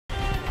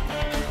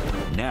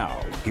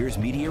Now, here's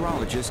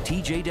meteorologist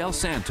TJ Del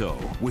Santo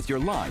with your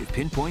live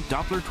Pinpoint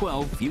Doppler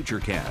 12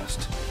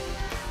 Futurecast.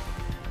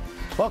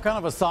 Well, kind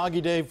of a soggy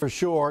day for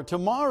sure.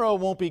 Tomorrow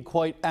won't be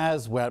quite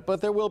as wet,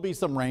 but there will be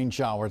some rain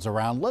showers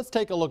around. Let's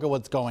take a look at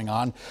what's going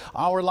on.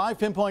 Our live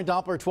Pinpoint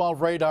Doppler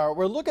 12 radar,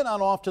 we're looking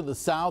out off to the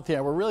south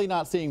here. We're really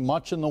not seeing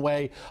much in the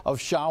way of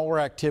shower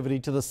activity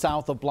to the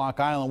south of Block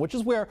Island, which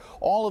is where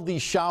all of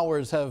these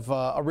showers have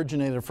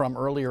originated from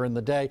earlier in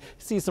the day.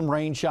 See some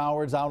rain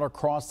showers out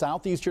across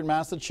southeastern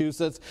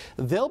Massachusetts.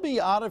 They'll be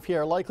out of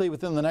here likely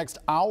within the next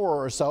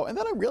hour or so. And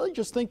then I really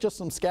just think just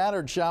some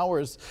scattered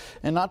showers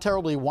and not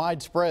terribly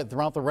widespread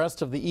throughout the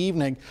rest of the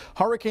evening.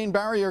 Hurricane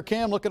barrier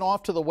cam looking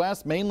off to the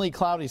west, mainly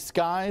cloudy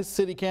skies.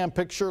 City cam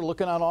picture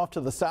looking out off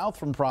to the south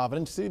from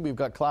Providence. See, we've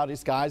got cloudy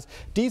skies,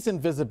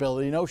 decent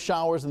visibility, no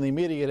showers in the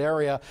immediate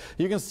area.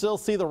 You can still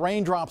see the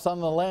raindrops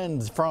on the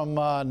lens from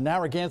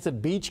Narragansett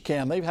Beach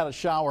cam. They've had a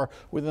shower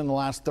within the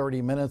last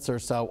 30 minutes or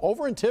so.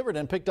 Over in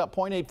Tiverton, picked up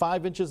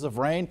 0.85 inches of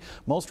rain.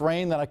 Most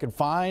rain that I could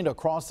find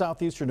across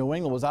southeastern New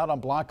England was out on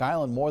Block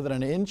Island, more than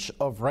an inch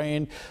of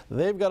rain.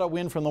 They've got a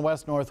wind from the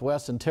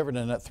west-northwest in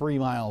Tiverton at 3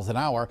 miles an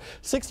hour.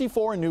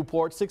 64 in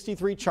Newport,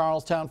 63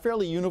 Charlestown,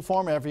 fairly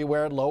uniform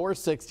everywhere, lower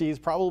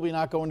 60s, probably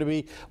not going to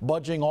be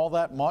budging all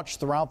that much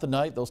throughout the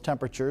night, those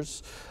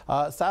temperatures.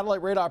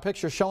 Satellite radar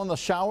picture showing the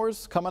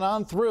showers coming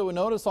on through, and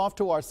notice off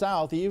to our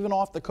south, even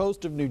off the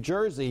coast of New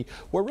Jersey,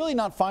 we're really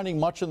not finding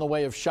much in the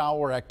way of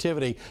shower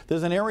activity.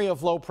 There's an area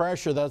of low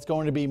pressure that's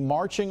going to be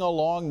marching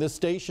along this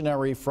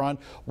stationary front,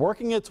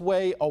 working its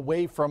way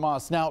away from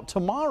us. Now,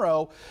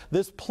 tomorrow,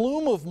 this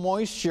plume of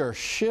moisture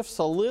shifts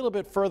a little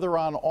bit further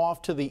on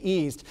off to the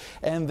east,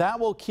 and that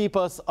will keep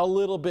us a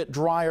little bit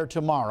drier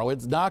tomorrow.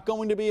 It's not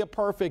going to be a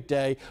perfect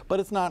day, but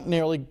it's not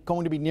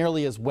going to be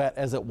nearly as wet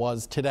as it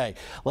was today.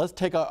 Let's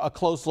take a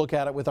close look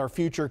at it with our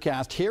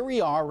Futurecast. Here we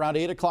are around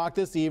 8 o'clock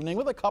this evening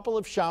with a couple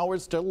of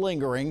showers still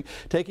lingering,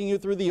 taking you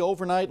through the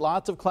overnight.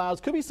 Lots of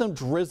clouds, could be some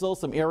drizzle,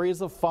 some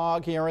areas of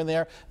fog here and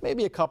there,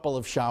 maybe a couple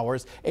of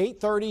showers.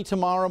 8:30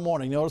 tomorrow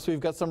morning. Notice we've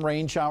got some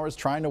rain showers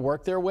trying to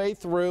work their way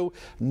through.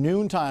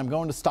 Noontime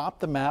going to stop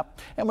the map,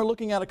 and we're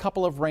looking at a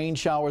couple of rain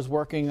showers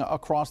working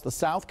across the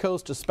south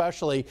coast,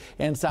 especially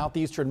in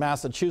southeastern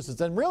Massachusetts.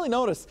 And really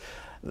notice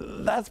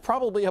that's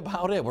probably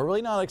about it. We're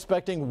really not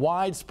expecting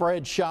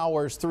widespread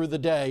showers through the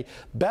day.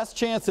 Best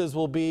chances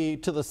will be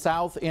to the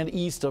south and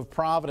east of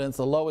Providence.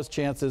 The lowest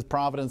chance is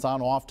Providence on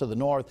off to the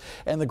north.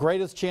 And the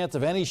greatest chance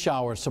of any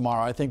showers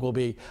tomorrow, I think, will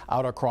be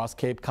out across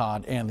Cape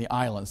Cod and the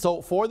island.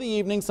 So for the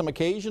evening, some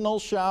occasional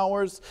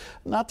showers,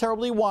 not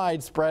terribly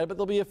widespread, but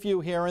there'll be a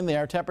few here and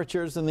there.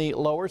 Temperatures in the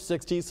lower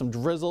 60s, some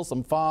drizzle,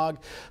 some fog.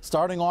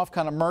 Starting off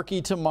kind of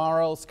murky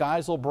tomorrow.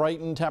 Skies will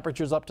brighten,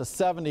 temperatures up to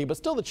 70, but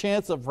still the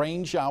chance of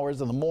rain showers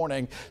in the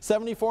morning.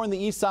 74 on the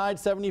east side,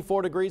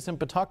 74 degrees in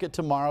Pawtucket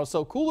tomorrow,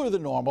 so cooler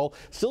than normal,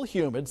 still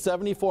humid.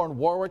 74 in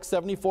Warwick,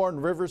 74 in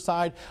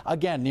Riverside.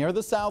 Again, near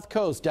the south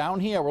coast.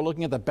 Down here, we're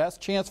looking at the best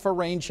chance for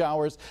rain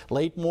showers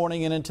late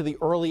morning and into the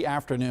early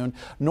afternoon.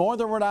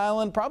 Northern Rhode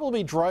Island,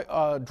 probably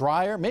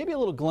drier, maybe a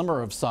little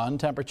glimmer of sun.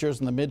 Temperatures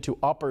in the mid to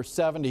upper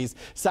 70s.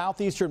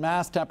 Southeastern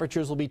Mass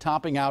temperatures will be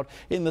topping out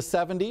in the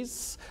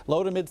 70s,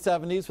 low to mid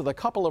 70s, with a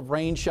couple of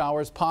rain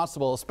showers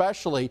possible,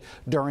 especially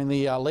during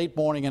the late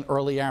morning and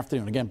early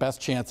afternoon. Again, best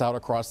chance out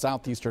across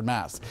southeastern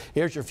Mass.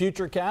 Here's your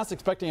Futurecast,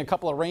 expecting a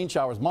couple of rain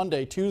showers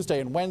Monday,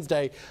 Tuesday, and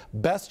Wednesday.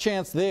 Best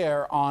chance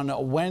there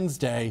on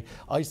Wednesday.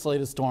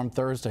 Isolated storm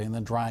Thursday, and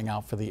then drying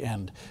out for the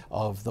end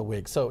of the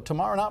week. So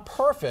tomorrow, not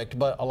perfect,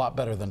 but a lot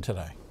better than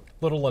today.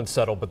 Little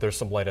unsettled, but there's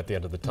some light at the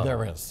end of the tunnel.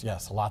 There is,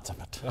 yes, lots of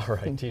it. All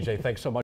right, TJ, thanks so much.